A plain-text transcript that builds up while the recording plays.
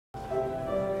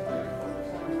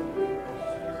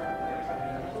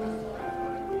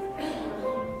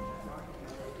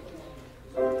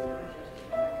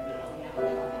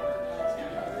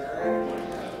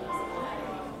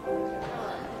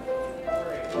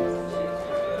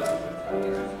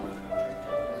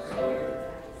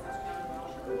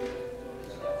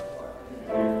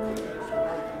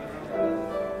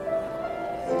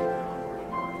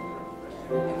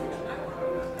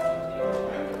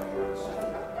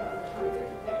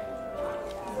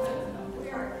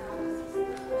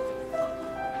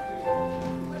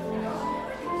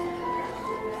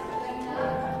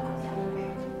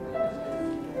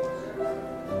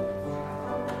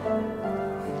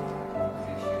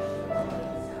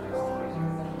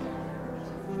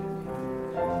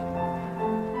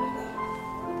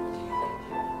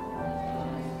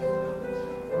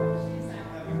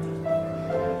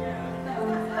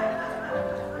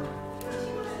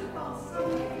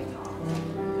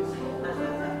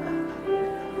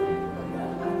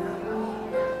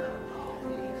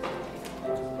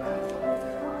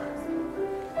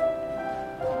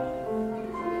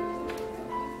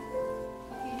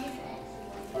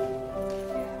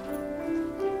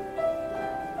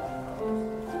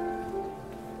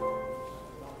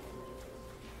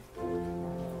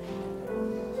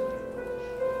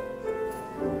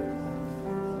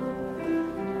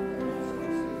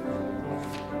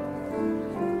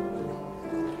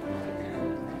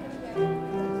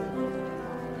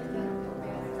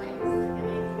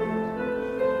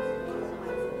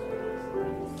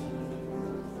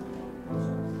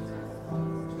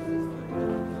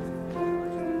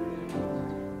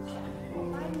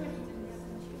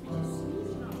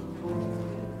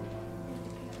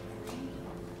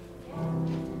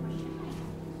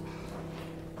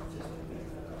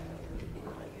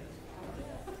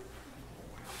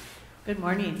Good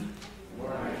morning.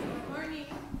 Good morning.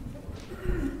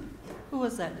 Who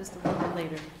was that? Just a little bit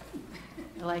later.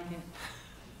 I like it.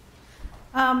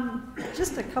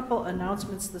 Just a couple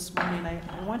announcements this morning. I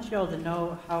want you all to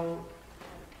know how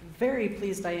very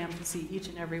pleased I am to see each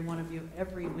and every one of you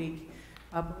every week.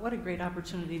 But what a great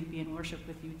opportunity to be in worship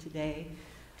with you today.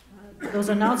 Those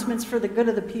announcements for the good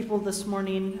of the people this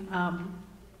morning,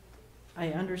 I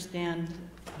understand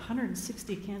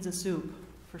 160 cans of soup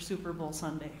for Super Bowl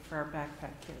Sunday for our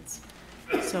backpack kids.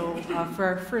 So for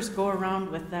our first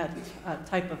go-around with that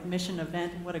type of mission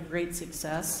event, what a great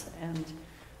success. And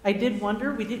I did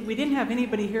wonder, we didn't have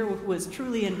anybody here who was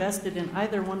truly invested in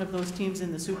either one of those teams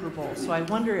in the Super Bowl. So I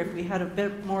wonder if we had a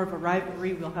bit more of a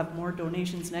rivalry, we'll have more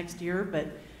donations next year. But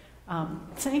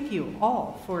thank you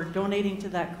all for donating to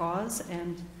that cause,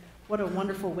 and what a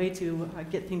wonderful way to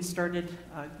get things started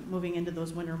moving into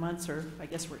those winter months, or I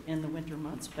guess we're in the winter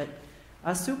months. But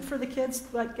soup for the kids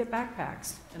get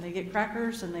backpacks, and they get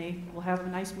crackers, and they will have a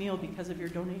nice meal because of your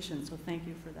donation, so thank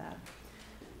you for that.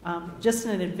 Just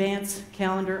an advance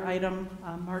calendar item,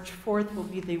 March 4th will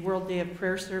be the World Day of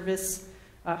Prayer service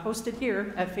hosted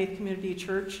here at Faith Community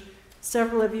Church.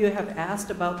 Several of you have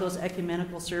asked about those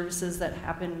ecumenical services that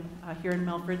happen here in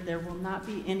Milford. There will not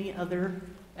be any other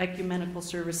ecumenical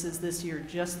services this year,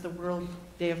 just the World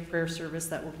Day of Prayer service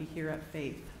that will be here at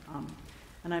Faith.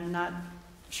 And I'm not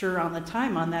sure on the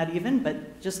time on that even,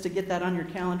 but just to get that on your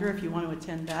calendar, if you want to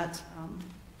attend that,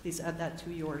 please add that to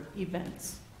your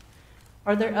events.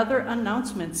 Are there other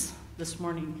announcements this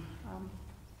morning?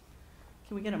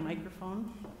 Can we get a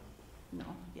microphone? No?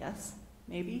 Yes?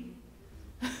 Maybe?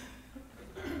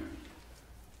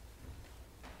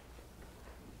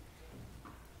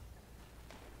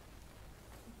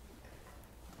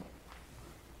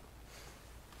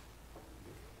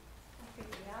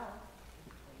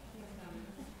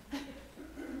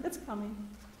 It's coming.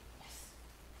 Yes.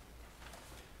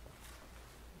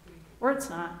 Or it's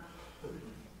not.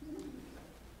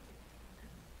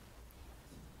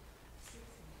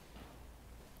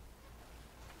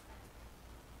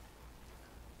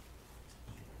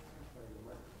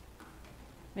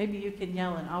 Maybe you can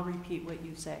yell and I'll repeat what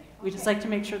you say. We just like to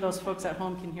make sure those folks at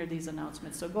home can hear these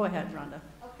announcements. So go ahead, Rhonda.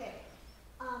 Okay.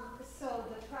 So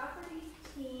the property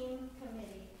team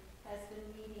committee has been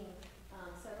meeting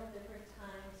several different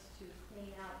times to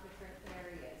clean out different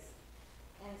areas.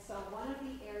 And so one of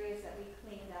the areas that we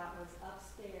cleaned out was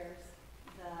upstairs,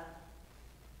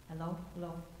 Hello?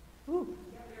 Ooh.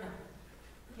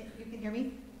 You can hear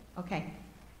me? Okay.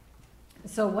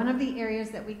 So one of the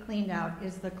areas that we cleaned out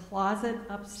is the closet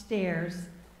upstairs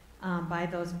by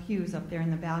those pews up there in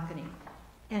the balcony.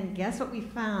 And guess what we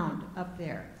found up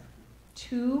there?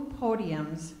 2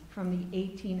 podiums from the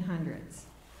 1800s.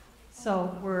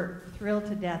 So we're thrilled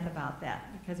to death about that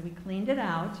because we cleaned it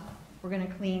out. We're going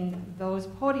to clean those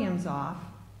podiums off,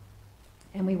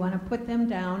 and we want to put them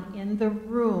down in the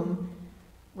room.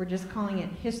 We're just calling it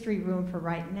history room for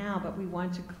right now, but we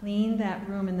want to clean that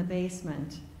room in the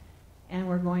basement. And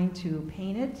we're going to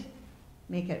paint it,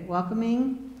 make it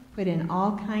welcoming, put in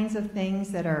all kinds of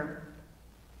things that are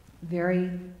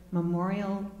very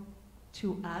memorial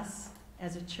to us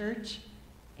as a church,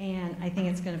 and I think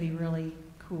it's going to be really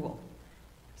cool.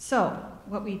 So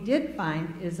what we did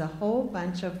find is a whole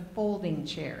bunch of folding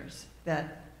chairs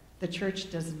that the church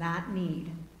does not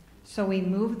need. So we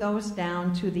moved those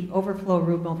down to the overflow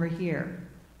room over here.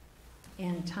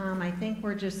 And Tom, I think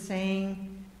we're just saying,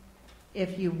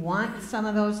 if you want some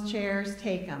of those chairs,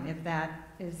 take them.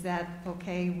 Is that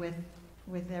okay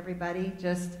with everybody?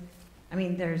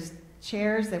 There's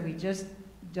chairs that we just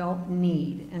don't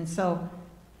need. And so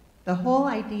the whole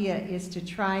idea is to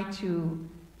try to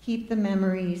keep the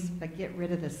memories, but get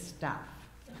rid of the stuff,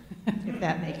 if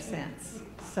that makes sense.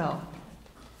 So,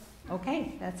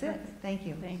 okay, that's it. Thank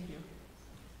you. Thank you.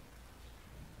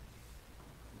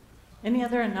 Any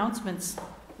other announcements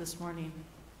this morning?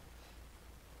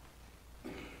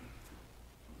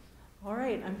 All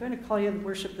right, I'm going to call you to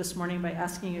worship this morning by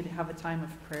asking you to have a time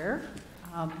of prayer.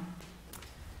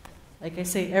 Like I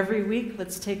say every week,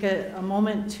 let's take a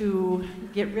moment to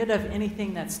get rid of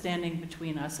anything that's standing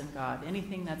between us and God,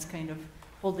 anything that's kind of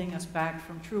holding us back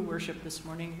from true worship this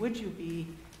morning. Would you be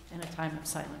in a time of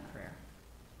silent prayer?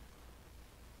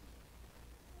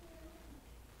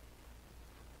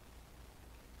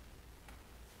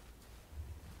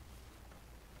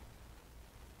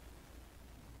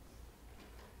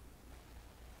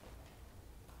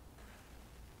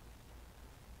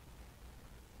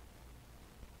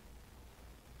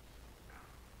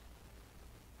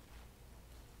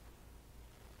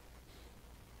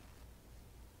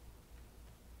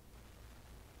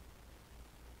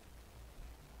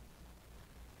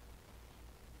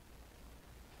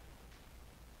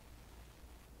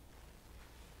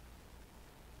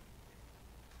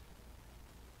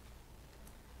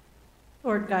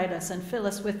 Lord, guide us and fill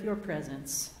us with your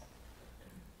presence.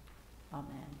 Amen.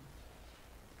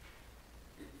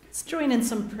 Let's join in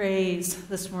some praise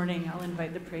this morning. I'll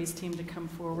invite the praise team to come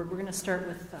forward. We're going to start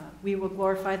with We Will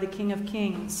Glorify the King of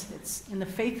Kings. It's in the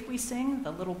Faith We Sing,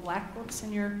 the little black books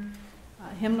in your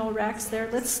hymnal racks there.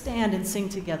 Let's stand and sing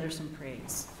together some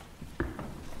praise.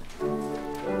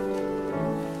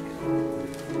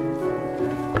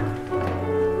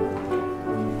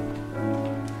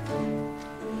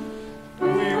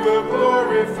 We will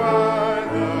glorify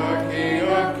the King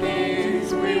of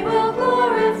Kings. We will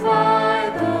glorify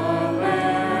the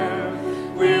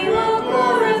Lamb. We will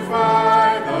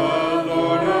glorify the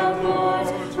Lord of Lords,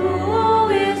 who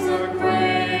is the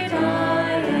great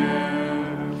I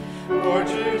am. Lord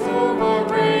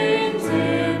Jehovah reigns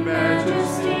in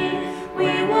majesty.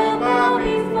 We will bow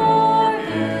before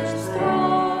his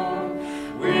throne.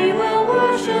 We will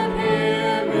worship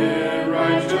him in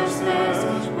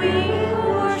righteousness. We will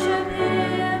worship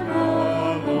him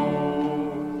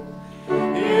alone.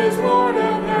 He is Lord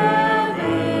of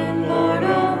heaven, Lord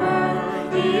of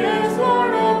earth. He is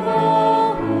Lord of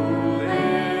all who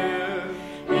live.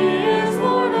 He is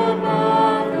Lord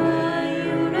above the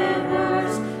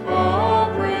universe.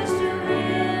 All praise to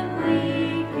him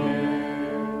we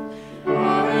give.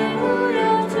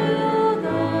 Hallelujah to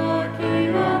the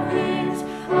King of Kings.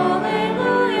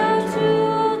 Hallelujah to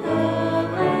the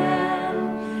Lamb.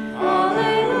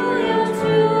 Hallelujah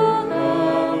to the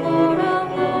Lord of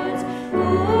Lords, who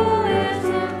is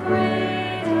the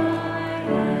great I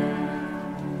am.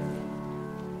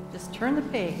 Just turn the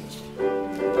page.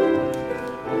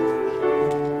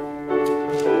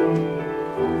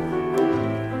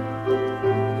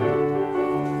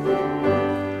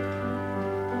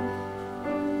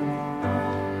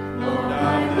 Lord, I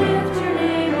lift your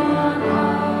name on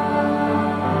high.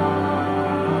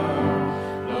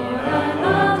 Lord, I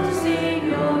love to sing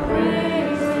your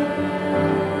praises.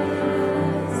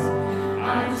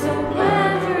 I'm so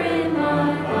glad you're in my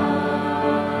life.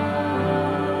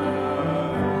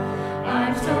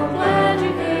 I'm so glad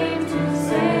you came to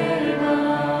save us.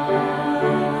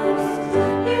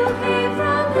 You came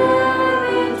from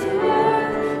heaven to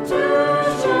earth to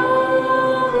show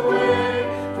the way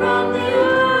from the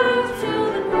earth to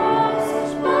the cross.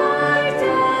 My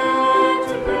debt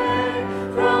to pay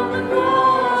from the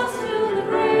cross to the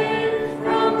grave,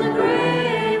 from the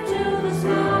grave to the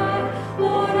sky.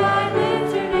 Lord, I lift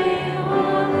your name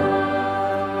on high.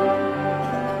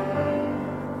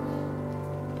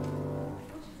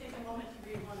 Won't you take a moment to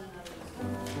greet one another?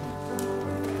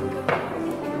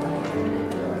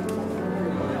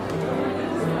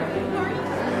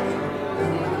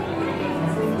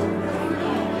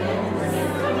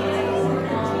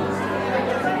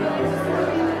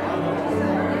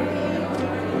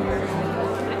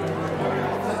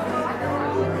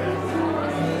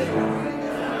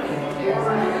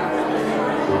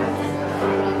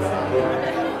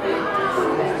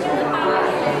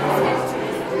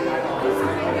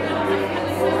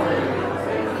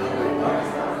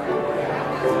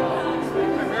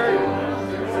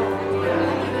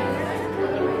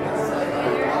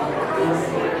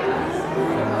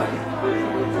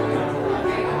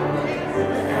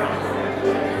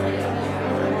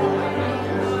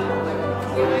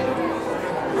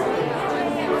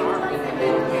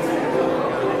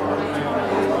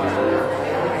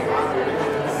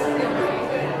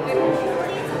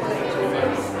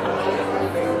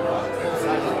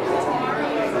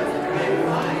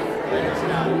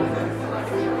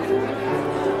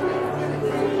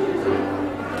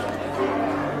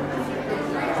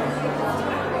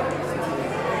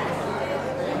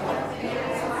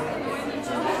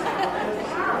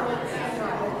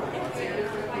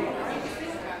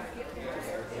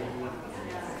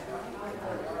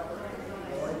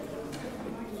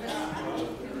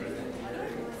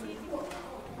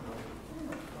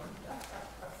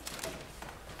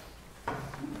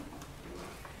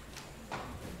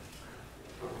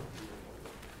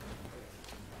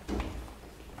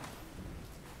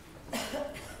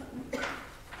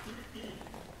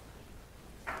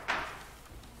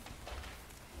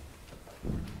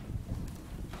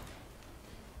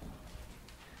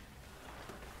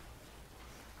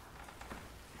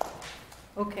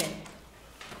 Okay.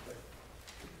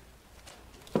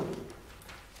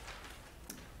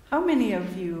 How many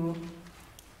of you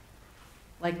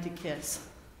like to kiss?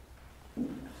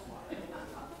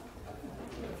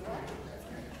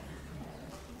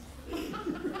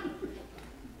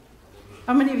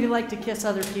 How many of you like to kiss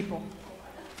other people?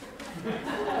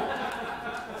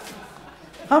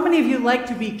 How many of you like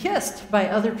to be kissed by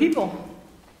other people?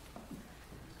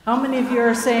 How many of you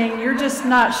are saying, you're just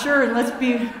not sure,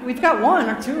 and we've got one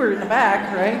or two are in the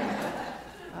back, right?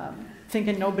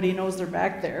 Thinking nobody knows they're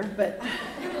back there, but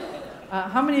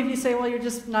how many of you say, well, you're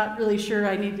just not really sure,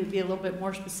 I need to be a little bit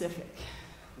more specific?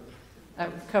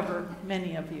 That would cover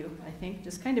many of you, I think.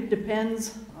 Just kind of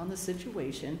depends on the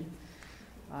situation.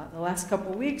 The last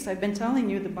couple weeks, I've been telling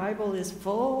you the Bible is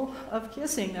full of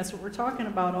kissing. That's what we're talking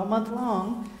about all month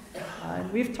long.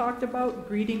 And we've talked about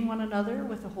greeting one another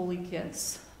with a holy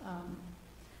kiss.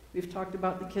 We've talked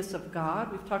about the kiss of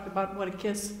God. We've talked about what a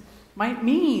kiss might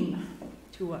mean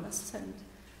to us. And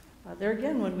there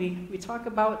again, when we talk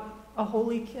about a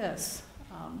holy kiss,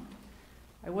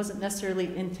 I wasn't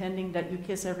necessarily intending that you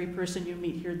kiss every person you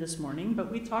meet here this morning, but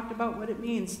we talked about what it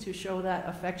means to show that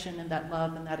affection and that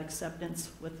love and that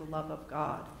acceptance with the love of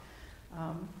God.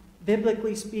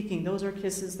 Biblically speaking, those are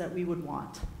kisses that we would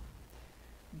want.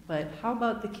 But how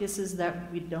about the kisses that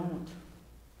we don't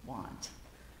want?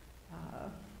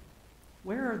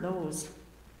 Where are those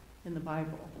in the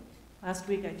Bible? Last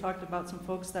week I talked about some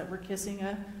folks that were kissing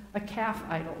a calf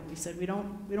idol. We said we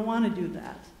don't want to do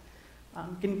that.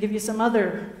 I'm going to give you some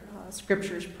other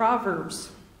scriptures. Proverbs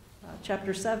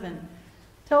chapter 7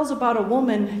 tells about a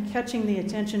woman catching the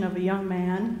attention of a young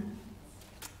man.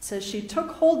 It says, she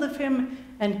took hold of him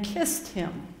and kissed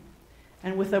him.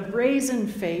 And with a brazen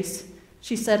face,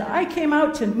 she said, I came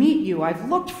out to meet you. I've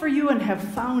looked for you and have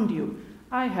found you.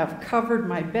 I have covered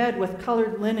my bed with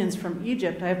colored linens from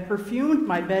Egypt. I have perfumed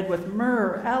my bed with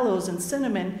myrrh, aloes, and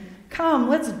cinnamon. Come,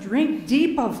 let's drink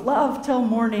deep of love till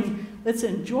morning. Let's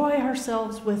enjoy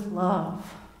ourselves with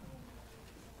love.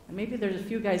 And maybe there's a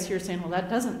few guys here saying, well, that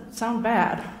doesn't sound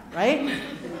bad, right?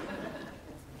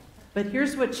 But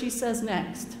here's what she says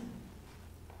next.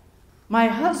 My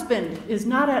husband is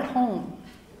not at home.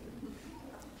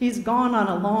 He's gone on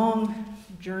a long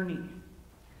journey.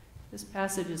 This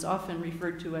passage is often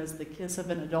referred to as the kiss of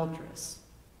an adulteress.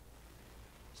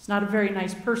 She's not a very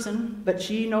nice person, but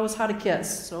she knows how to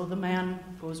kiss, so the man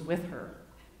goes with her.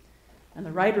 And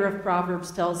the writer of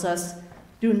Proverbs tells us,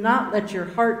 do not let your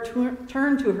heart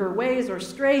turn to her ways or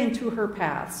stray into her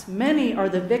paths. Many are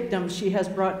the victims she has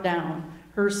brought down.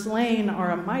 Her slain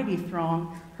are a mighty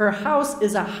throng. Her house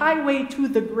is a highway to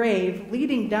the grave,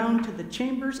 leading down to the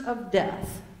chambers of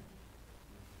death.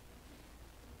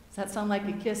 Does that sound like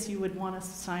a kiss you would want us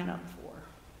to sign up for?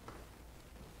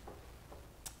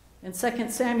 In 2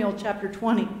 Samuel chapter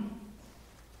 20,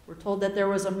 we're told that there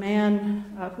was a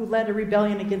man who led a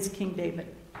rebellion against King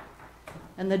David.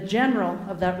 And the general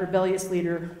of that rebellious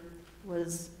leader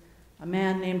was a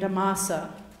man named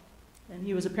Amasa. And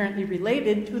he was apparently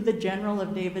related to the general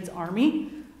of David's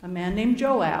army, a man named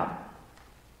Joab.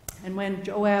 And when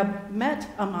Joab met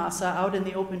Amasa out in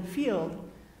the open field,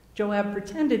 Joab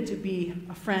pretended to be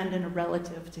a friend and a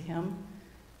relative to him.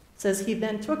 It says he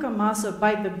then took Amasa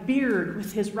by the beard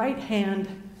with his right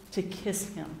hand to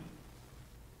kiss him.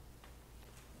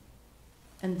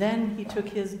 And then he took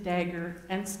his dagger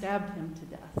and stabbed him to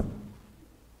death.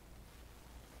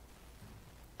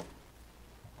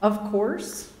 Of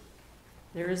course,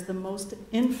 there is the most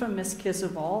infamous kiss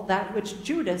of all, that which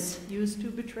Judas used to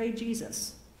betray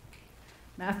Jesus.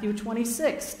 Matthew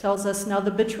 26 tells us, now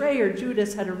the betrayer,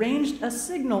 Judas, had arranged a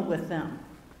signal with them.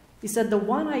 He said, the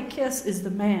one I kiss is the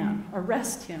man.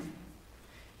 Arrest him.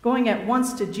 Going at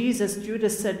once to Jesus,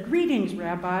 Judas said, greetings,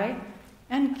 Rabbi,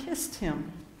 and kissed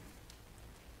him.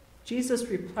 Jesus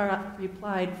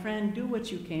replied, friend, do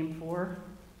what you came for.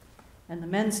 And the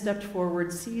men stepped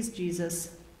forward, seized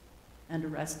Jesus, and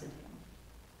arrested him.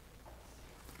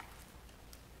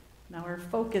 Now our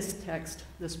focus text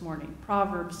this morning,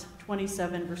 Proverbs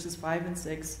 27, verses 5 and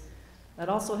 6. That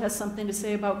also has something to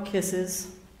say about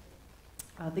kisses.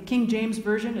 The King James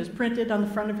Version is printed on the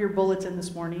front of your bulletin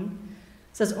this morning.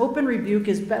 It says, open rebuke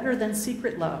is better than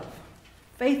secret love.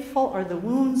 Faithful are the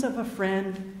wounds of a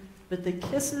friend, but the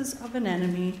kisses of an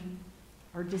enemy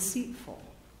are deceitful.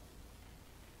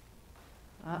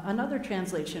 Another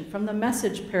translation from the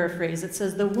Message paraphrase, it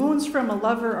says, the wounds from a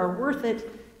lover are worth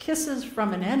it. Kisses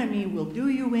from an enemy will do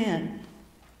you in.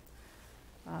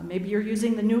 Maybe you're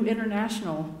using the New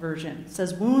International Version. It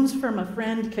says, wounds from a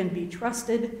friend can be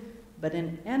trusted, but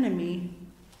an enemy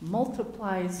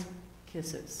multiplies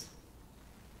kisses.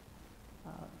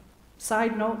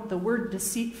 Side note, the word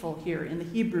deceitful here in the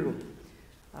Hebrew,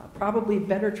 probably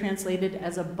better translated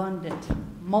as abundant,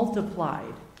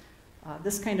 multiplied.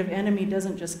 This kind of enemy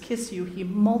doesn't just kiss you, he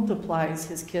multiplies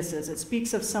his kisses. It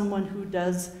speaks of someone who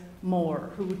does more,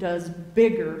 who does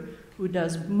bigger, who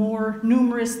does more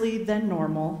numerously than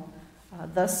normal,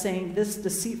 thus saying this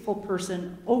deceitful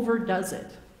person overdoes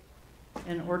it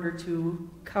in order to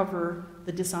cover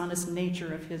the dishonest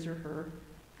nature of his or her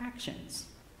actions.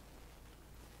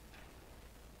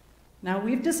 Now,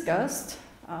 we've discussed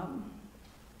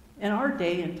in our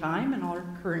day and time, in our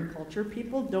current culture,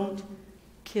 people don't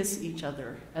kiss each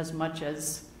other as much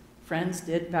as friends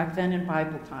did back then in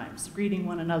Bible times, greeting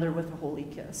one another with a holy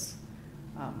kiss.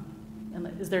 And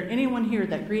is there anyone here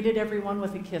that greeted everyone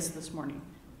with a kiss this morning?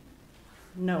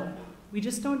 No. We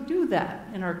just don't do that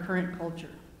in our current culture.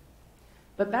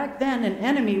 But back then, an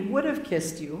enemy would have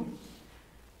kissed you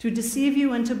to deceive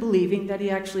you into believing that he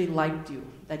actually liked you,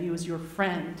 that he was your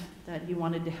friend, that he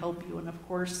wanted to help you. And of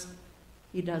course,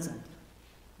 he doesn't.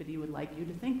 But he would like you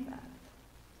to think that.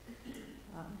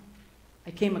 I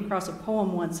came across a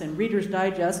poem once in Reader's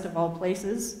Digest, of all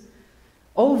places.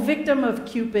 "O victim of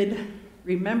Cupid,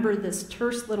 remember this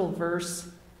terse little verse.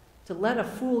 To let a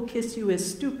fool kiss you is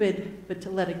stupid, but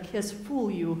to let a kiss fool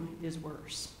you is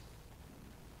worse."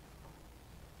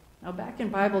 Now, back in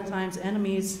Bible times,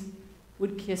 enemies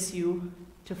would kiss you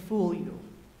to fool you.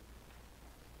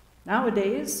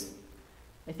 Nowadays,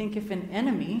 I think if an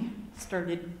enemy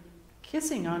started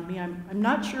kissing on me, I'm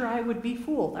not sure I would be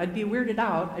fooled. I'd be weirded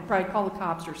out. I'd probably call the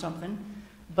cops or something.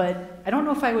 But I don't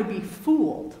know if I would be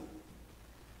fooled.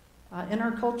 In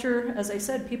our culture, as I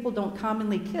said, people don't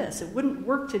commonly kiss. It wouldn't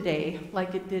work today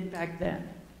like it did back then.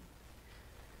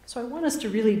 So I want us to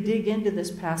really dig into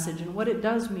this passage and what it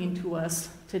does mean to us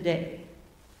today.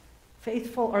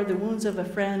 Faithful are the wounds of a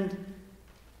friend,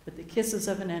 but the kisses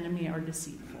of an enemy are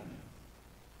deceitful.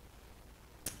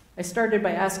 I started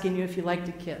by asking you if you like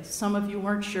to kiss. Some of you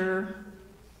weren't sure.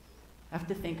 Have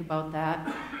to think about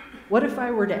that. What if I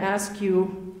were to ask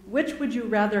you, which would you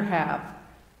rather have,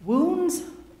 wounds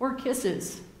or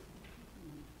kisses?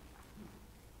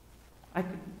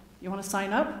 You want to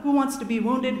sign up? Who wants to be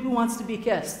wounded? Who wants to be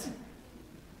kissed?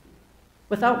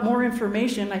 Without more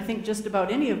information, I think just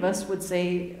about any of us would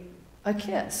say a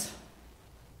kiss.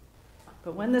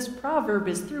 But when this proverb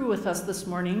is through with us this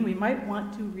morning, we might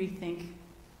want to rethink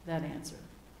that answer.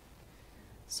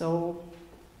 So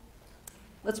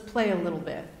let's play a little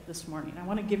bit this morning. I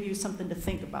want to give you something to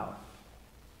think about.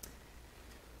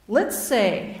 Let's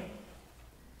say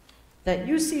that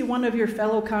you see one of your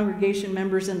fellow congregation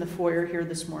members in the foyer here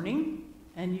this morning,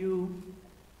 and you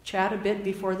chat a bit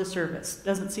before the service.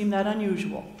 Doesn't seem that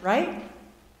unusual, right?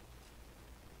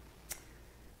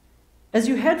 As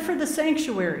you head for the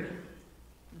sanctuary,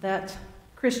 that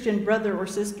Christian brother or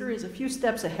sister is a few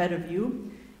steps ahead of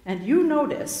you, and you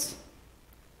notice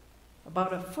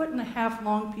about 1.5 foot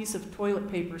long piece of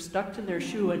toilet paper stuck to their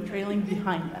shoe and trailing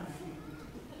behind them.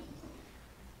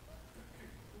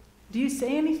 Do you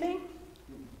say anything?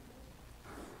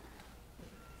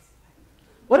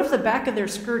 What if the back of their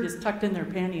skirt is tucked in their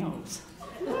pantyhose?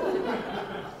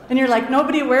 And you're like,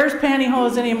 nobody wears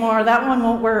pantyhose anymore, that one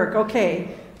won't work.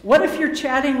 Okay. What if you're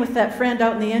chatting with that friend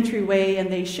out in the entryway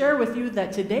and they share with you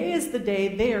that today is the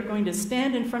day they are going to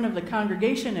stand in front of the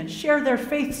congregation and share their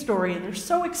faith story, and they're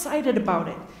so excited about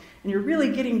it. And you're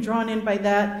really getting drawn in by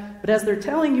that. But as they're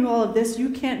telling you all of this, you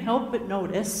can't help but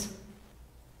notice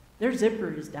their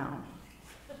zipper is down.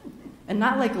 And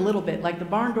not like a little bit, like the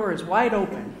barn door is wide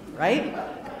open, right?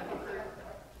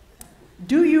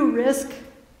 Do you risk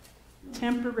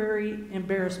temporary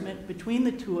embarrassment between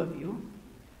the two of you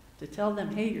to tell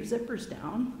them, hey, your zipper's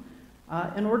down,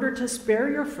 in order to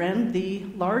spare your friend the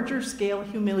larger scale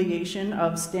humiliation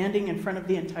of standing in front of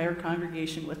the entire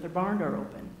congregation with their barn door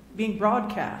open, being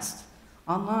broadcast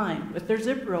online with their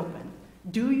zipper open?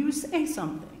 Do you say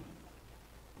something?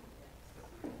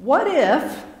 What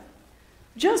if,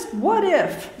 just what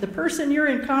if, the person you're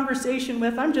in conversation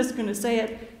with, I'm just going to say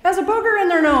it, has a booger in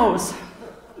their nose,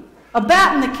 a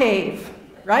bat in the cave,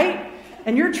 right?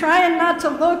 And you're trying not to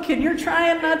look, and you're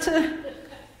trying not to...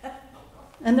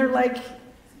 And they're like,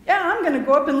 yeah, I'm going to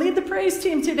go up and lead the praise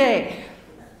team today.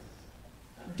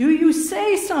 Do you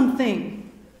say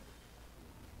something?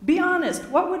 Be honest.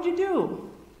 What would you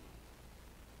do?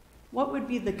 What would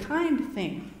be the kind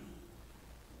thing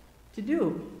to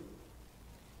do?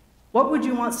 What would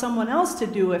you want someone else to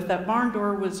do if that barn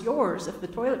door was yours, if the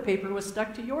toilet paper was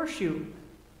stuck to your shoe?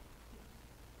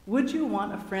 Would you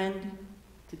want a friend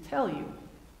to tell you?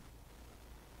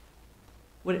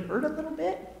 Would it hurt a little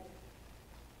bit?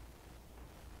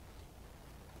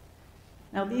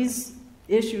 Now, these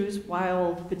issues,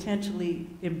 while potentially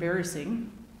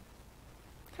embarrassing,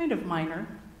 kind of minor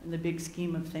in the big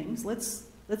scheme of things. Let's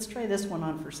try this one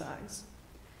on for size.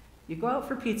 You go out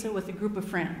for pizza with a group of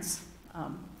friends.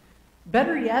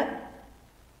 Better yet,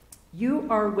 you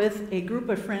are with a group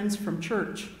of friends from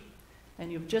church,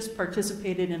 and you've just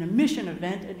participated in a mission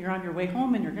event, and you're on your way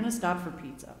home, and you're going to stop for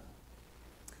pizza.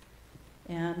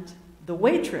 And the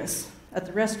waitress at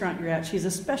the restaurant you're at, she's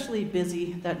especially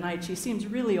busy that night. She seems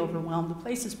really overwhelmed. The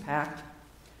place is packed.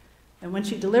 And when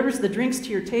she delivers the drinks to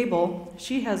your table,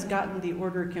 she has gotten the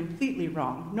order completely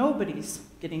wrong. Nobody's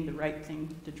getting the right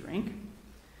thing to drink.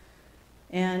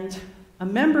 And a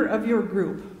member of your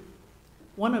group,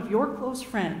 one of your close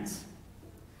friends,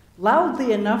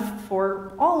 loudly enough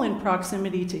for all in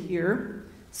proximity to hear,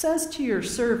 says to your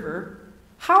server,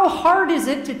 "How hard is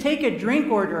it to take a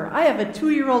drink order? I have a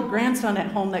 2-year-old grandson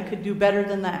at home that could do better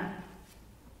than that."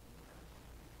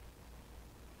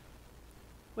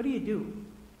 What do?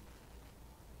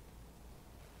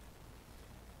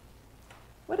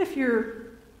 What if your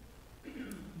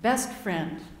best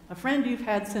friend, a friend you've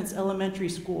had since elementary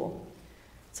school,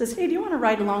 says, "Hey, do you want to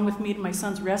ride along with me to my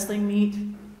son's wrestling meet?"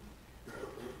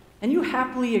 And you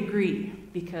happily agree,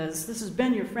 because this has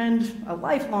been your friend, a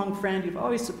lifelong friend. You've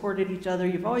always supported each other.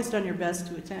 You've always done your best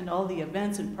to attend all the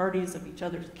events and parties of each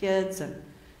other's kids. And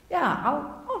yeah,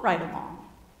 I'll ride along.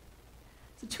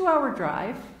 It's a 2-hour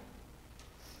drive.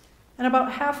 And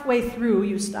about halfway through,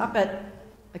 you stop at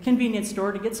a convenience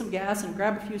store to get some gas and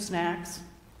grab a few snacks.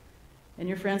 And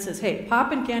your friend says, "Hey,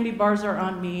 pop and candy bars are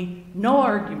on me. No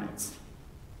arguments."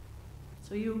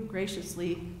 So you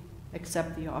graciously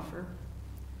accept the offer.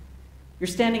 You're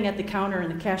standing at the counter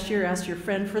and the cashier asks your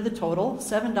friend for the total,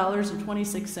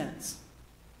 $7.26.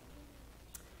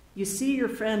 You see your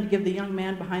friend give the young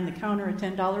man behind the counter a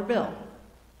 $10 bill.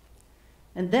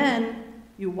 And then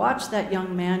you watch that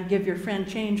young man give your friend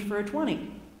change for a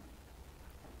 20.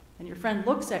 And your friend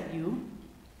looks at you,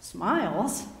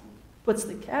 smiles, puts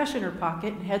the cash in her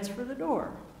pocket, and heads for the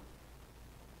door.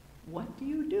 What do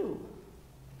you do?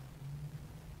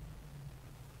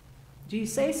 Do you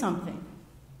say something?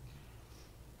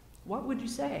 What would you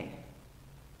say?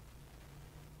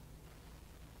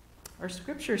 Our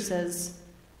scripture says,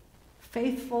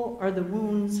 "Faithful are the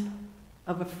wounds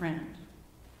of a friend."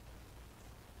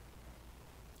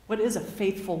 What is a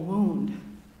faithful wound?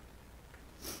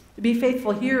 To be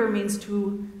faithful here means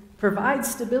to provide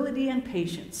stability and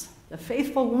patience. The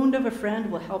faithful wound of a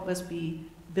friend will help us be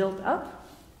built up,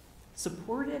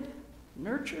 supported,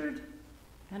 nurtured,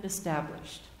 and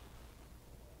established.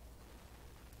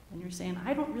 And you're saying,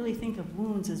 "I don't really think of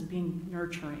wounds as being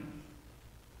nurturing."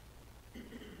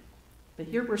 But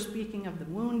here we're speaking of the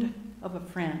wound of a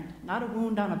friend, not a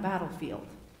wound on a battlefield.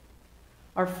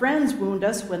 Our friends wound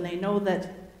us when they know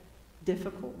that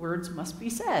difficult words must be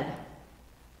said.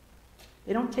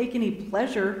 They don't take any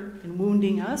pleasure in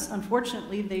wounding us.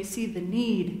 Unfortunately, they see the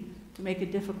need to make a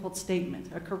difficult statement,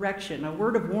 a correction, a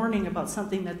word of warning about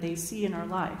something that they see in our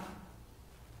life.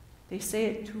 They say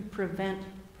it to prevent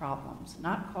problems,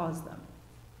 not cause them.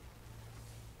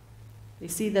 They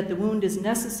see that the wound is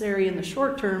necessary in the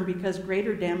short term because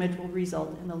greater damage will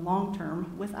result in the long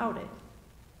term without it.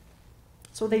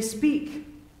 So they speak,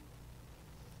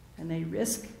 and they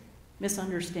risk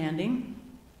misunderstanding,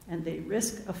 and they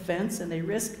risk offense, and they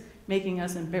risk making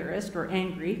us embarrassed or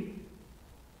angry.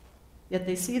 Yet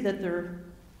they see that they're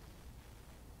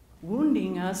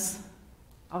wounding us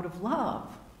out of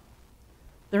love.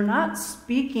 They're not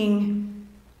speaking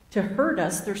to hurt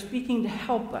us, they're speaking to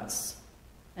help us.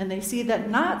 And they see that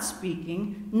not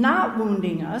speaking, not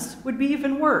wounding us, would be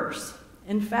even worse.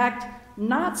 In fact,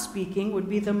 not speaking would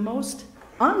be the most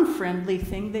unfriendly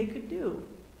thing they could do.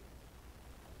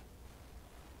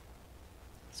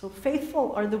 So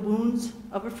faithful are the wounds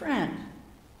of a friend.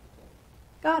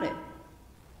 Got it.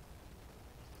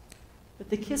 But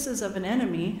the kisses of an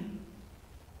enemy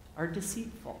are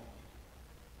deceitful.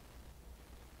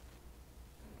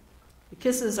 The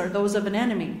kisses are those of an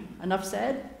enemy. Enough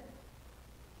said?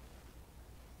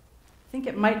 I think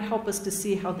it might help us to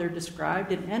see how they're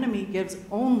described. An enemy gives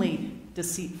only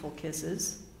deceitful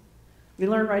kisses. We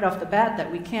learn right off the bat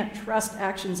that we can't trust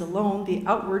actions alone. The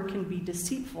outward can be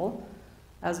deceitful.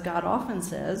 As God often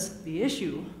says, the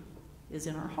issue is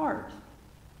in our heart.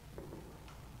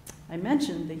 I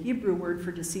mentioned the Hebrew word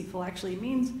for deceitful actually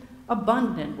means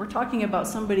abundant. We're talking about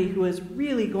somebody who is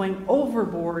really going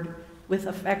overboard with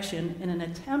affection in an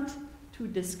attempt to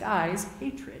disguise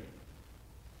hatred.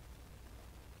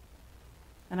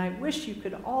 And I wish you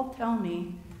could all tell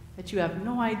me that you have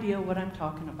no idea what I'm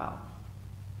talking about.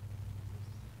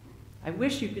 I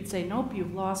wish you could say, "Nope,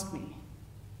 you've lost me."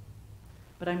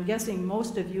 But I'm guessing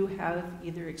most of you have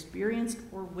either experienced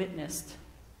or witnessed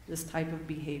this type of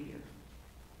behavior.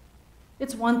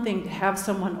 It's one thing to have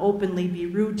someone openly be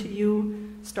rude to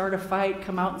you, start a fight,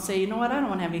 come out and say, "You know what, I don't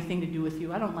want to have anything to do with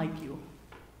you. I don't like you."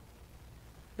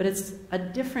 But it's a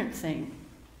different thing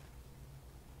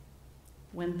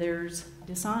when there's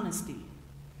dishonesty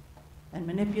and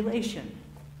manipulation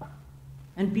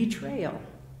and betrayal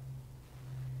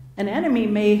An enemy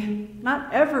may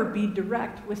not ever be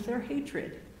direct with their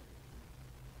hatred.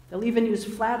 They'll even use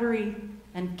flattery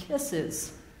and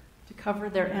kisses to cover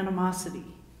their animosity.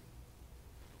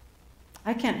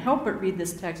 I can't help but read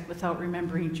this text without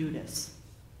remembering Judas.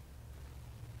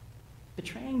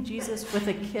 Betraying Jesus with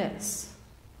a kiss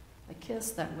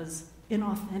that was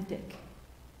inauthentic,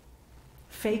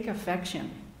 fake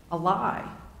affection, a lie.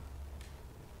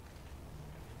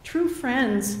 True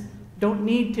friends don't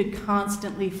need to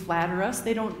constantly flatter us.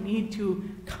 They don't need to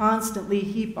constantly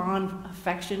heap on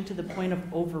affection to the point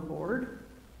of overboard.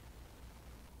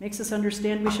 Makes us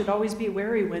understand we should always be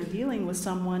wary when dealing with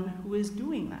someone who is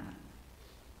doing that.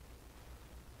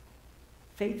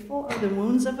 Faithful are the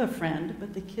wounds of a friend,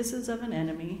 but the kisses of an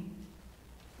enemy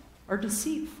are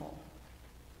deceitful.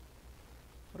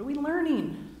 What are we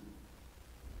learning?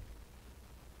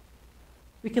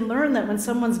 We can learn that when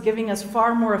someone's giving us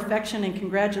far more affection and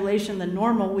congratulation than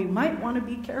normal, we might want to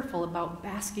be careful about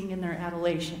basking in their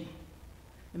adulation.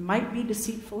 It might be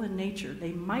deceitful in nature.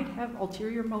 They might have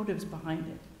ulterior motives behind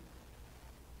it.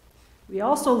 We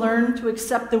also learn to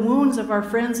accept the wounds of our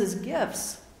friends as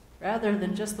gifts rather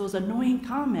than just those annoying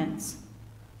comments.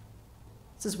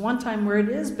 This is one time where it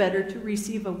is better to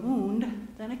receive a wound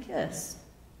than a kiss.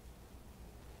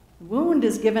 The wound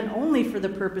is given only for the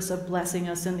purpose of blessing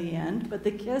us in the end, but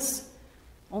the kiss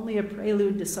only a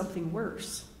prelude to something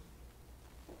worse.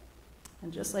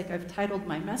 And just like I've titled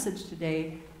my message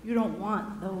today, you don't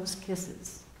want those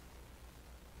kisses.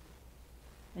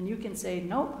 And you can say,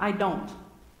 no, I don't.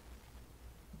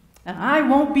 And I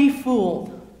won't be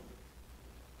fooled.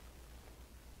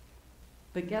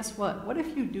 But guess what? What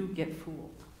if you do get fooled?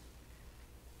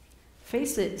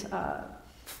 Face it,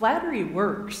 flattery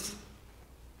works.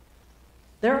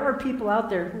 There are people out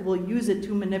there who will use it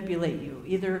to manipulate you,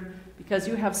 either because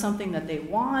you have something that they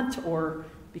want or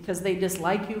because they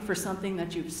dislike you for something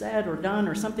that you've said or done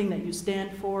or something that you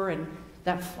stand for. And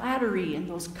that flattery and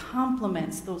those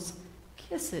compliments, those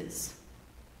kisses.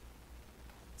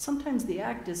 Sometimes the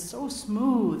act is so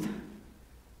smooth,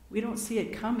 we don't see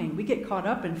it coming. We get caught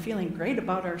up in feeling great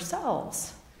about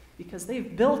ourselves because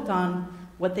they've built on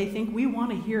what they think we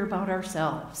want to hear about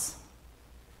ourselves.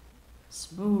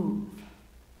 Smooth.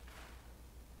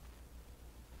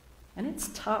 And it's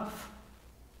tough.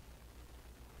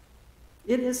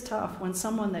 It is tough when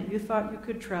someone that you thought you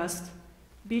could trust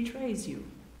betrays you.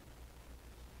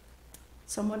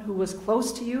 Someone who was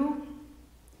close to you,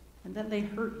 and then they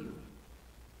hurt you.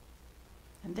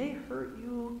 And they hurt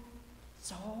you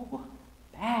so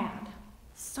bad,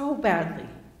 so badly,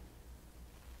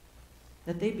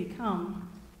 that they become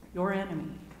your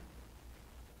enemy.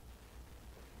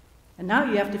 And now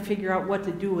you have to figure out what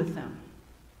to do with them.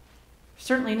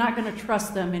 Certainly not going to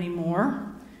trust them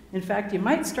anymore. In fact, you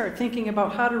might start thinking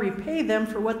about how to repay them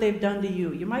for what they've done to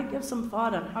you. You might give some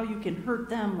thought on how you can hurt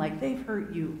them like they've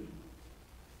hurt you.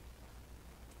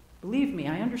 Believe me,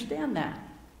 I understand that.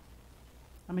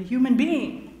 I'm a human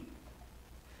being.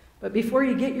 But before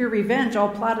you get your revenge all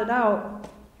plotted out,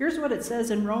 here's what it says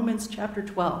in Romans chapter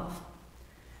 12.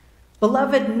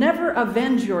 Beloved, never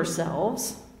avenge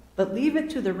yourselves, but leave it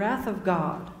to the wrath of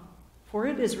God. For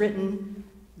it is written,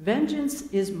 vengeance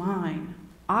is mine,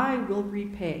 I will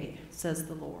repay, says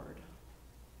the Lord.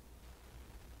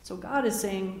 So God is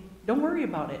saying, don't worry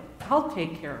about it. I'll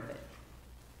take care of it.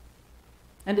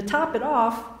 And to top it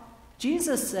off,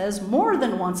 Jesus says more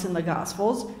than once in the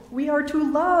Gospels, we are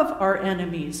to love our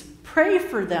enemies. Pray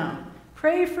for them.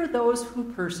 Pray for those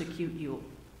who persecute you.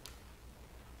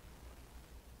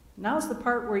 Now's the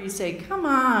part where you say, come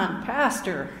on,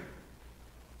 Pastor.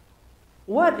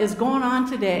 What is going on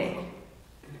today?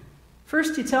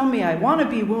 First you tell me I want to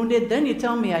be wounded, then you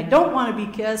tell me I don't want to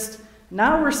be kissed.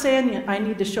 Now we're saying I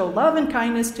need to show love and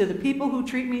kindness to the people who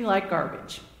treat me like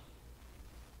garbage.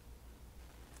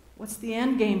 What's the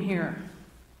end game here?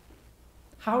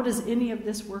 How does any of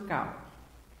this work out?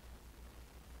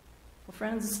 Well,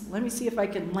 friends, let me see if I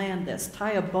can land this,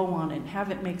 tie a bow on it, and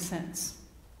have it make sense.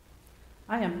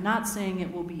 I am not saying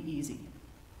it will be easy.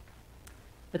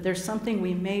 But there's something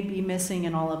we may be missing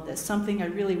in all of this, something I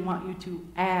really want you to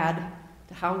add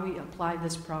to how we apply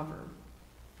this proverb.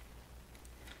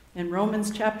 In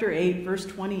Romans chapter 8, verse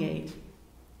 28,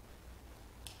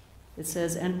 it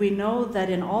says, and we know that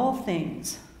in all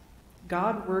things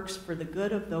God works for the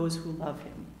good of those who love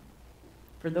him,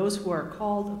 for those who are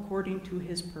called according to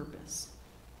his purpose.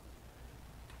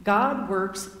 God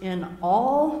works in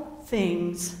all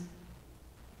things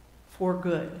for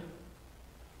good.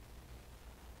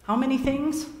 How many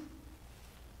things?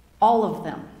 All of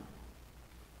them.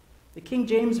 The King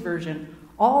James Version,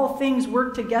 all things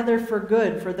work together for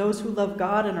good for those who love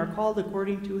God and are called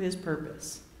according to his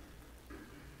purpose.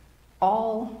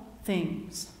 all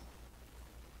things.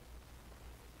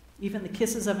 Even the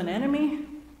kisses of an enemy?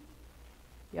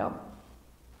 Yep.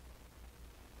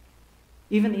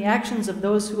 Even the actions of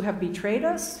those who have betrayed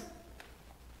us?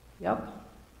 Yep.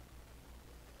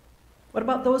 What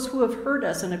about those who have hurt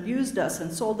us and abused us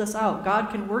and sold us out?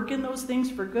 God can work in those things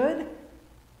for good?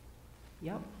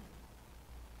 Yep.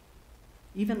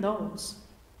 Even those.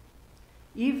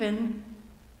 Even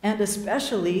and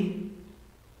especially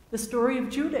the story of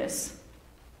Judas.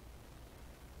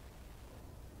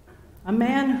 A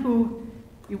man who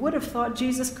you would have thought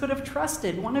Jesus could have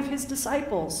trusted, one of his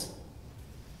disciples,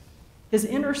 his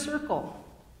inner circle.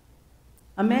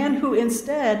 A man who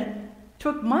instead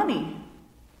took money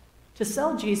to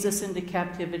sell Jesus into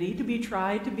captivity, to be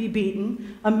tried, to be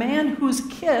beaten. A man whose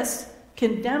kiss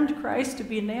condemned Christ to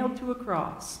be nailed to a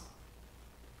cross.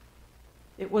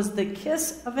 It was the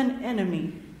kiss of an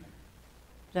enemy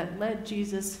that led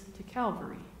Jesus to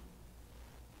Calvary.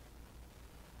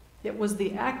 It was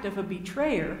the act of a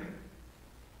betrayer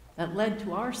that led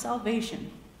to our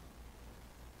salvation.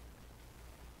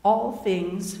 All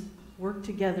things work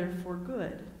together for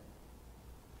good.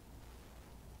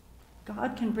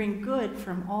 God can bring good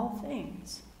from all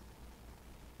things.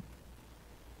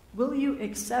 Will you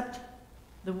accept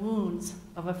the wounds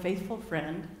of a faithful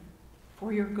friend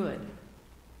for your good?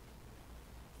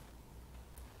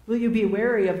 Will you be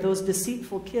wary of those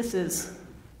deceitful kisses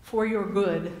for your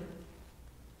good?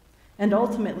 And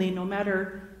ultimately, no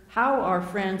matter how our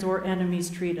friends or enemies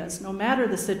treat us, no matter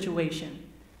the situation,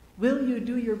 will you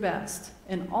do your best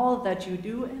in all that you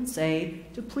do and say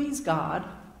to please God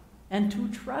and to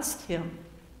trust Him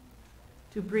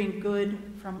to bring good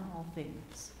from all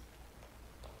things?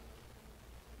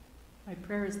 My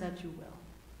prayer is that you will.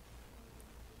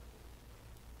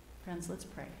 Friends, let's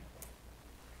pray.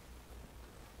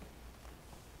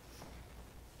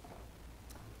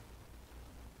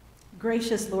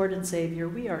 Gracious Lord and Savior,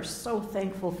 we are so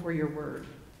thankful for your word.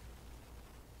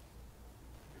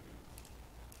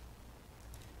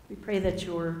 We pray that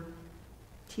your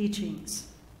teachings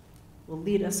will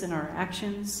lead us in our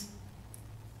actions,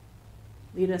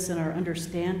 lead us in our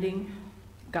understanding,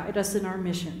 guide us in our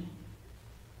mission,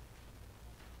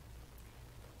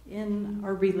 in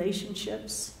our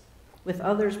relationships with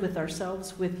others, with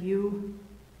ourselves, with you.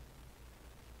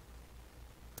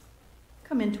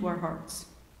 Come into our hearts.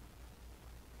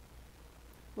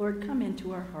 Lord, come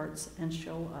into our hearts and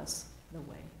show us the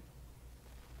way.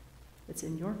 It's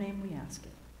in your name we ask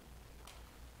it.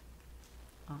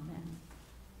 Amen.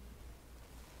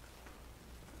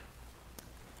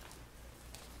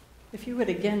 If you would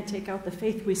again take out the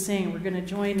Faith We Sing, we're going to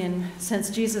join in Since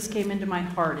Jesus Came Into My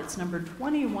Heart. It's number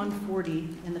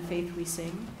 2140 in the Faith We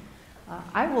Sing.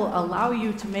 I will allow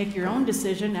you to make your own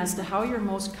decision as to how you're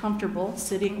most comfortable,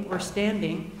 sitting or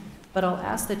standing, but I'll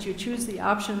ask that you choose the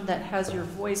option that has your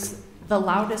voice the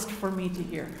loudest for me to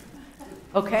hear.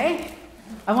 Okay?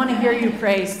 I want to hear you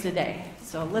praise today.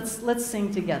 So let's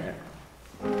sing together.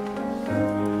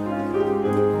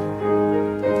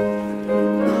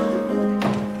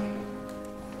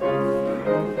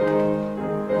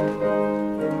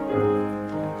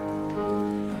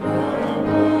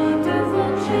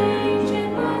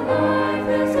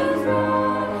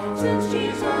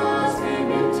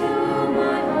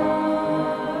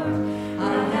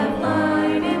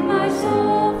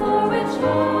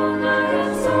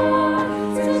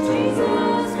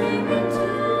 Jesus came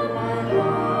into my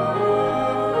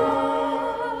heart.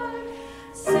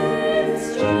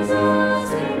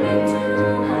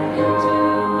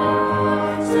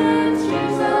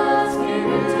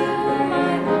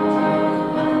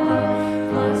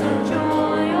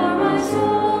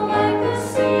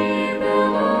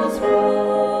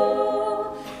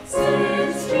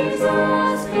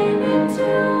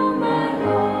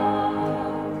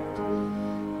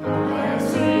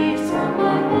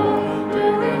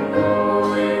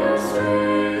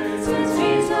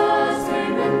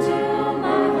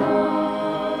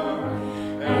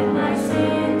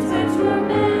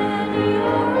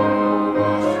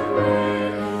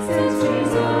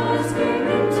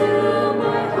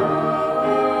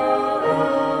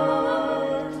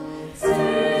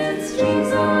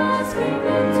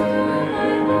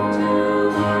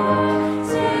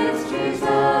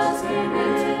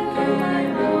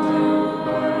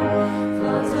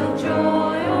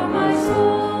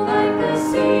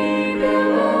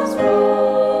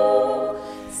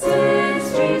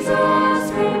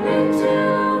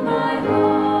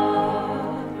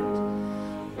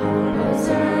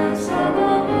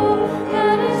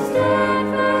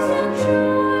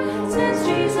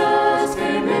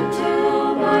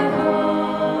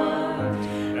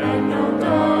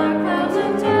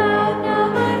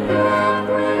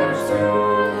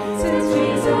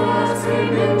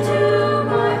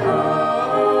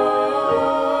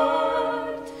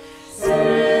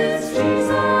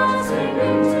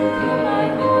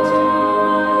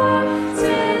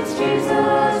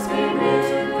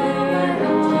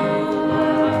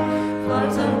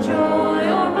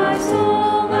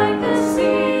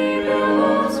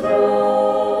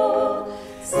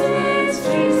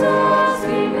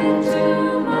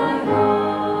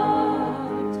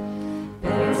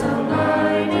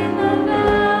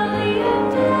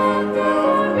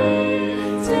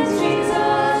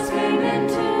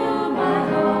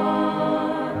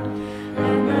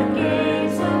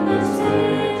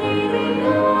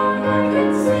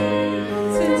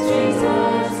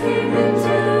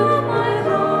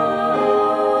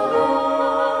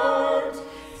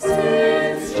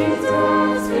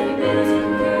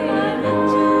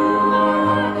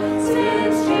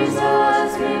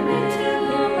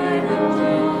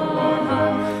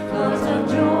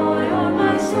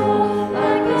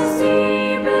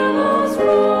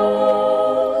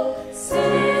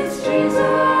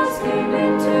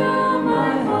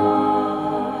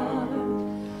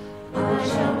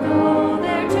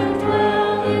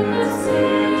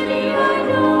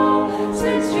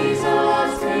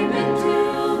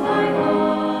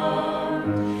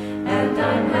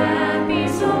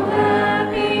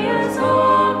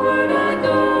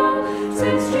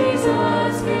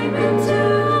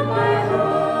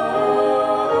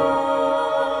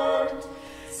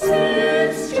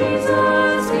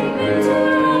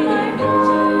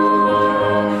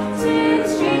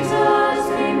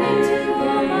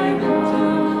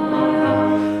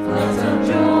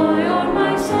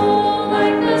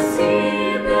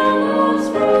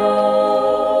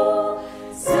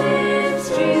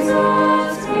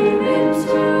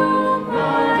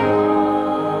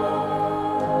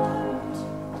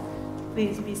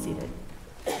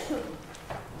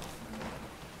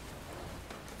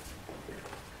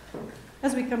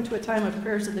 time of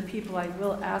prayers of the people, I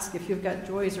will ask if you've got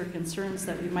joys or concerns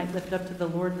that we might lift up to the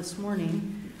Lord this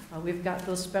morning. We've got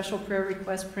those special prayer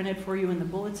requests printed for you in the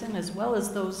bulletin, as well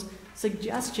as those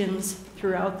suggestions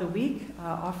throughout the week,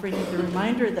 offering you the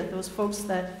reminder that those folks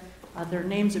that their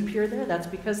names appear there, that's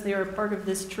because they are part of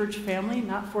this church family,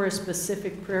 not for a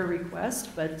specific prayer request,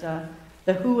 but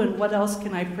the who and what else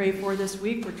can I pray for this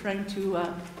week. We're trying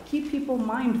to keep people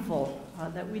mindful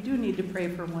that we do need to pray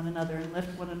for one another and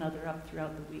lift one another up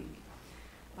throughout the week.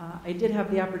 I did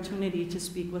have the opportunity to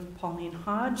speak with Pauline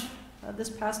Hodge this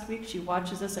past week. She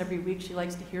watches us every week. She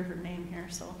likes to hear her name here.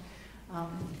 So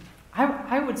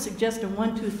I would suggest a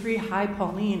 1, 2, 3, hi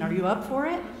Pauline. Are you up for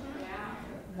it? Yeah.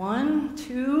 1,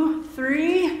 2,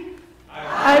 3.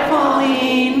 Hi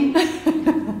Pauline.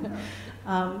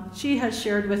 She has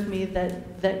shared with me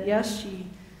that yes, she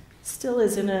still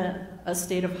is in a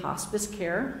state of hospice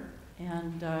care.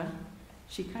 And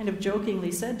she kind of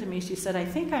jokingly said to me, she said, I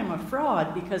think I'm a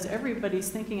fraud because everybody's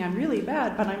thinking I'm really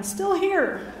bad, but I'm still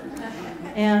here.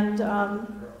 And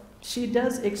she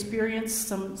does experience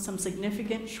some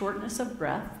significant shortness of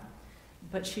breath,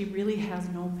 but she really has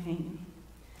no pain.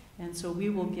 And so we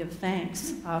will give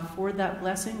thanks for that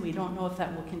blessing. We don't know if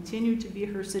that will continue to be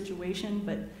her situation,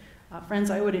 but friends,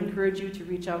 I would encourage you to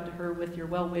reach out to her with your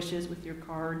well wishes, with your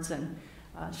cards, and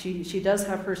she does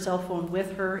have her cell phone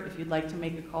with her. If you'd like to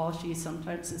make a call, she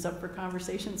sometimes is up for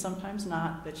conversation, sometimes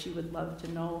not, but she would love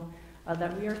to know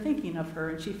that we are thinking of her,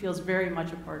 and she feels very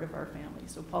much a part of our family.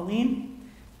 So Pauline,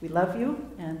 we love you,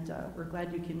 and we're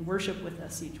glad you can worship with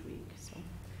us each week. So,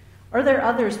 are there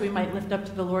others we might lift up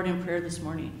to the Lord in prayer this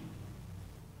morning?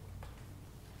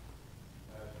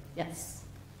 Yes.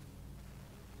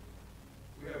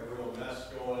 We have a real mess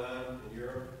going on in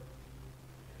Europe,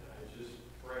 and I just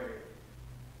pray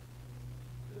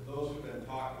that those who've been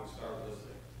talking start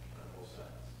listening on both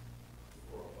sides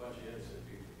before a bunch of innocent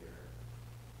people get hurt.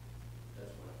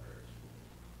 That's my prayers.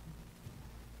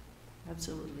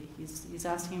 Absolutely. He's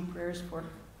asking prayers for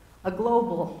a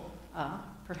global,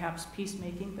 perhaps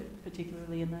peacemaking, but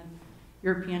particularly in the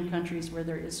European countries where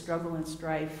there is struggle and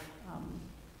strife.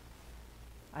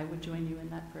 I would join you in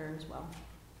that prayer as well.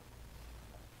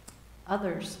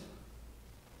 Others,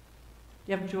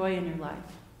 do you have joy in your life?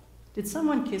 Did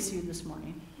someone kiss you this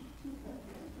morning?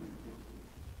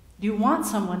 Do you want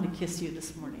someone to kiss you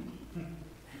this morning?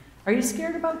 Are you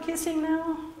scared about kissing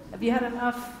now? Have you had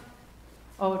enough?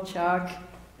 Oh, Chuck.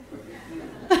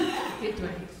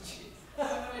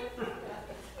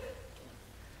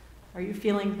 Are you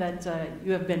feeling that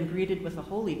you have been greeted with a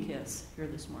holy kiss here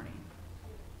this morning?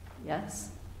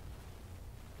 Yes?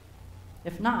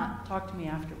 If not, talk to me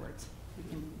afterwards.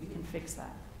 We can fix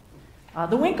that.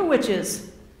 The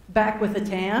Winkowitches, back with a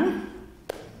tan.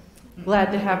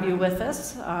 Glad to have you with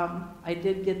us. I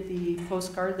did get the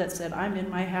postcard that said, I'm in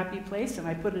my happy place, and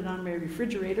I put it on my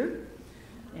refrigerator.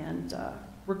 And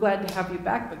we're glad to have you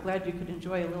back, but glad you could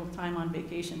enjoy a little time on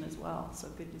vacation as well. So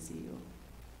good to see you.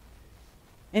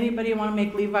 Anybody want to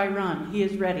make Levi run? He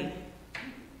is ready.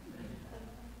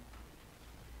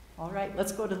 All right,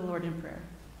 let's go to the Lord in prayer.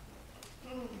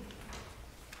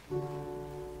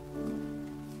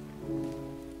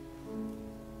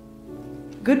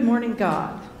 Good morning,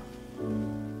 God.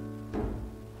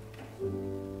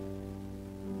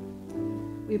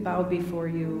 We bow before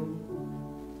you.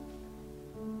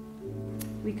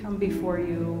 We come before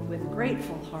you with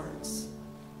grateful hearts,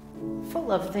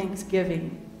 full of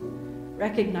thanksgiving,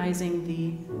 recognizing the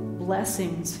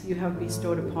blessings you have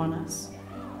bestowed upon us.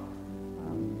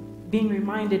 Being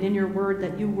reminded in your word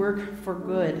that you work for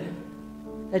good,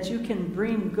 that you can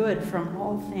bring good from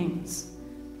all things.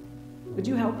 Would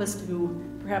you help us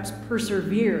to perhaps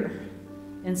persevere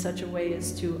in such a way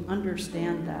as to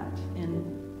understand that,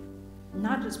 and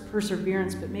not just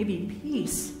perseverance, but maybe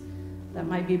peace that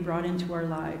might be brought into our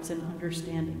lives in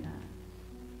understanding that.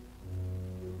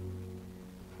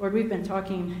 Lord, we've been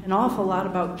talking an awful lot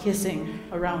about kissing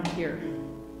around here.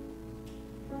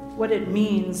 What it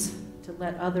means to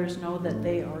let others know that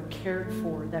they are cared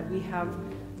for, that we have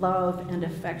love and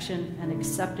affection and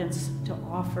acceptance to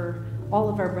offer all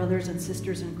of our brothers and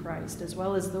sisters in Christ, as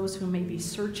well as those who may be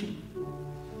searching.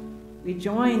 We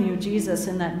join you, Jesus,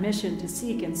 in that mission to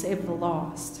seek and save the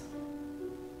lost.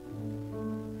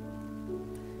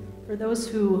 For those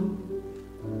who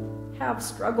have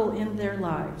struggle in their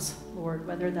lives, Lord,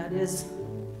 whether that is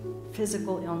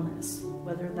physical illness,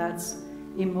 whether that's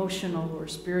emotional or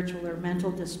spiritual or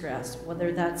mental distress,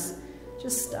 whether that's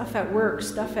just stuff at work,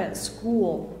 stuff at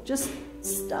school, just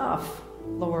stuff,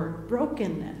 Lord,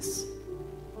 brokenness.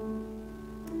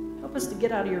 Help us to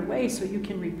get out of your way so you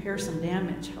can repair some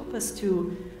damage. Help us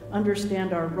to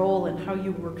understand our role and how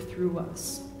you work through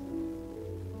us.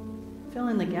 Fill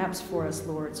in the gaps for us,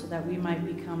 Lord, so that we might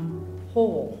become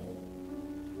whole,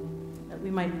 that we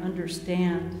might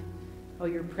understand how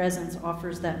your presence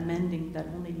offers that mending that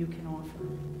only you can offer.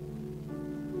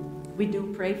 We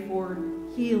do pray for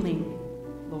healing,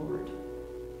 Lord.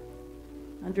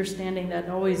 Understanding that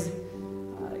always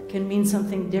can mean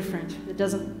something different. It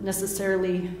doesn't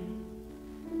necessarily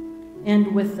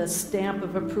end with the stamp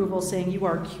of approval saying you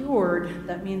are cured.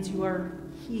 That means you are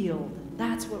healed.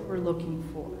 That's what we're looking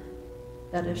for.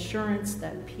 That assurance,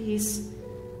 that peace,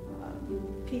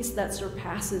 peace that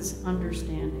surpasses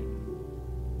understanding.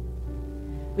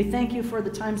 We thank you for the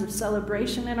times of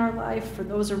celebration in our life, for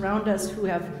those around us who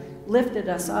have lifted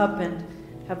us up and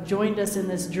have joined us in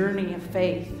this journey of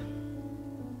faith.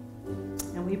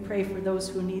 And we pray for those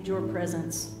who need your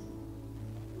presence,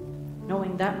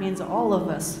 knowing that means all of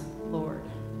us, Lord.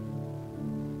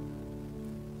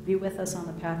 Be with us on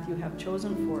the path you have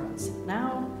chosen for us,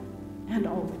 now and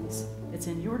always. It's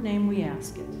in your name we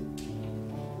ask it.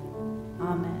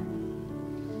 Amen.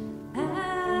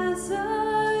 As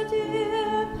a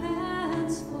deer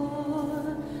pants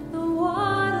for the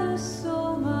water,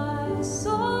 so my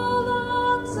soul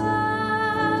longs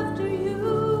after you.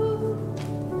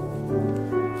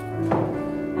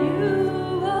 You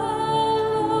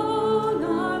alone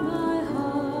are my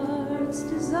heart's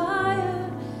desire,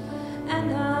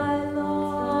 and I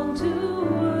long to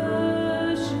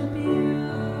worship you.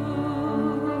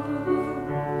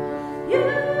 You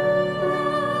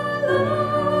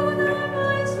alone are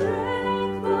my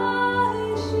strength,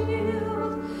 my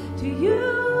shield. To you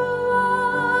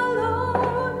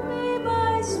alone may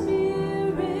my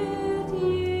spirit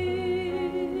yield.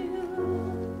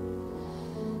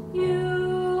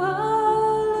 You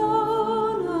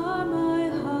alone are my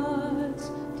heart's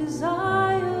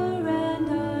desire, and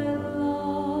I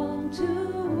long to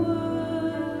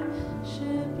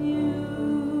worship you.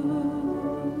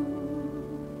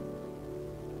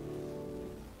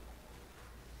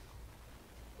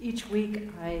 Each week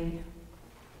I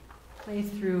play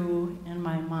through in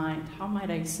my mind, how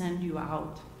might I send you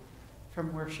out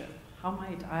from worship? How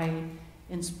might I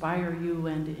inspire you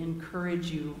and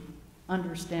encourage you,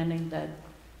 understanding that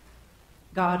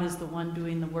God is the one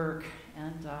doing the work,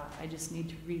 and I just need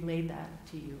to relay that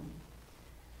to you.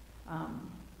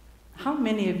 How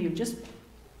many of you, just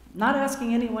not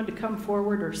asking anyone to come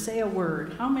forward or say a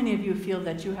word, how many of you feel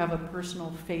that you have a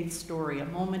personal faith story, a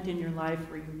moment in your life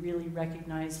where you really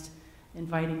recognized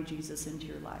inviting Jesus into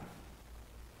your life?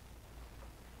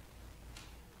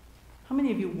 How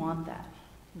many of you want that?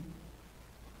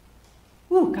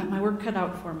 Ooh, got my work cut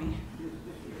out for me.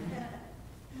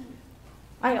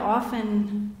 I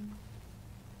often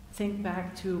think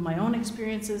back to my own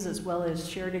experiences as well as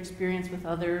shared experience with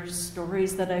others,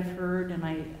 stories that I've heard, and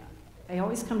I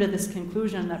always come to this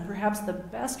conclusion that perhaps the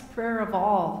best prayer of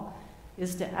all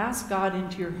is to ask God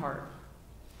into your heart,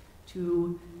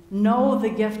 to know the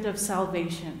gift of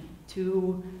salvation,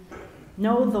 to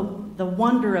know the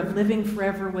wonder of living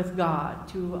forever with God,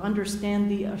 to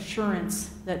understand the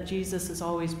assurance that Jesus is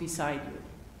always beside you.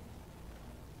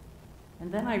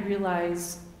 And then I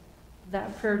realize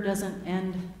that prayer doesn't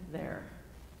end there.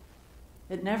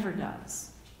 It never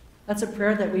does. That's a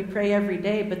prayer that we pray every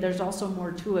day, but there's also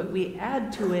more to it. We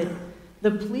add to it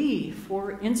the plea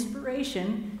for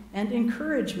inspiration and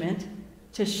encouragement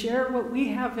to share what we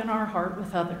have in our heart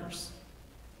with others,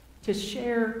 to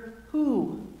share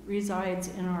who resides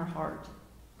in our heart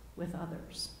with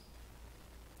others.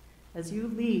 As you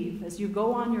leave, as you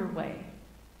go on your way,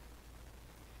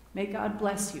 may God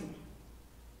bless you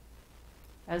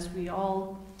as we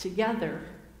all together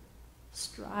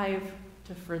strive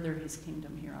to further his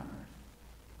kingdom here on earth.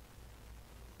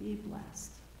 Be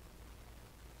blessed.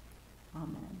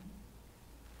 Amen.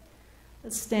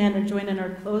 Let's stand and join in our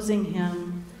closing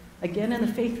hymn. Again, in the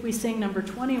faith we sing, number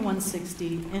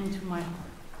 2160, Into My Heart.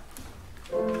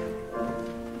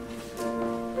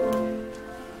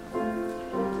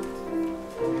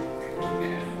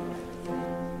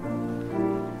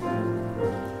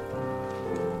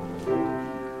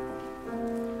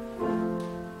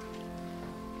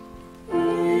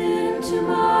 Into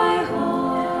my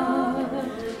heart,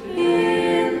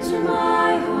 into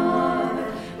my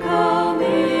heart, come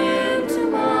into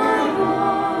my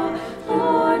heart,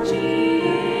 Lord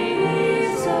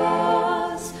Jesus,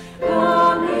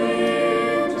 come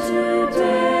into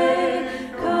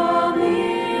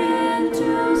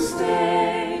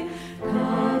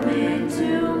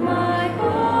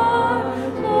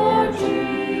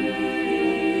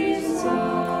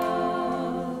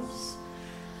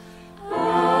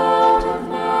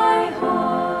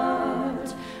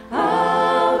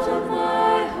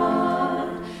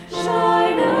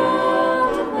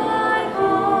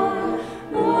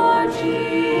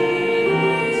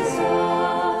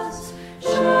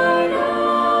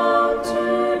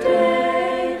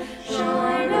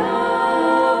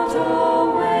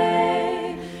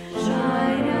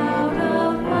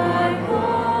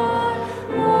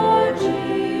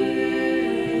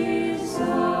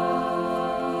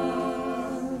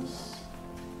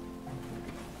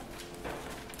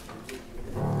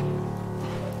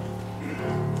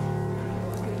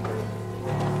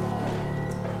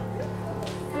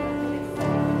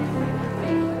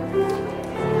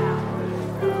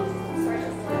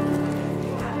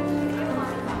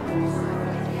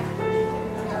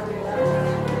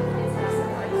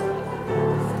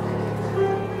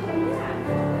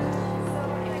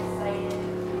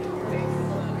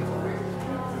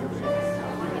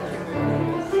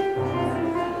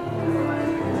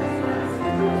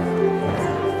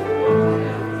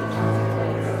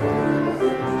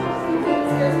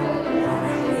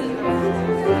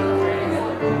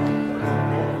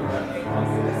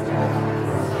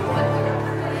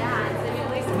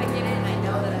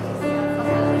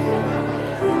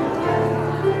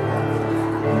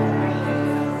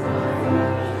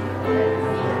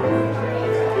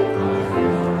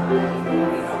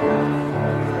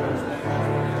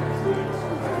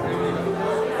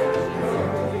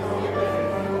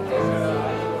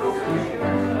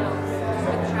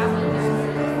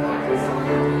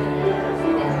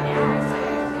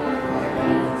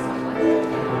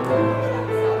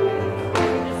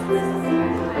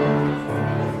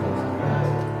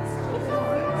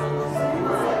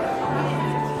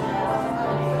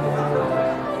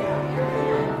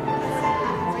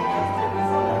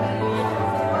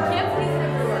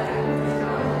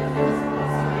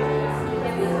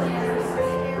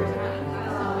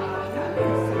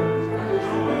Yes,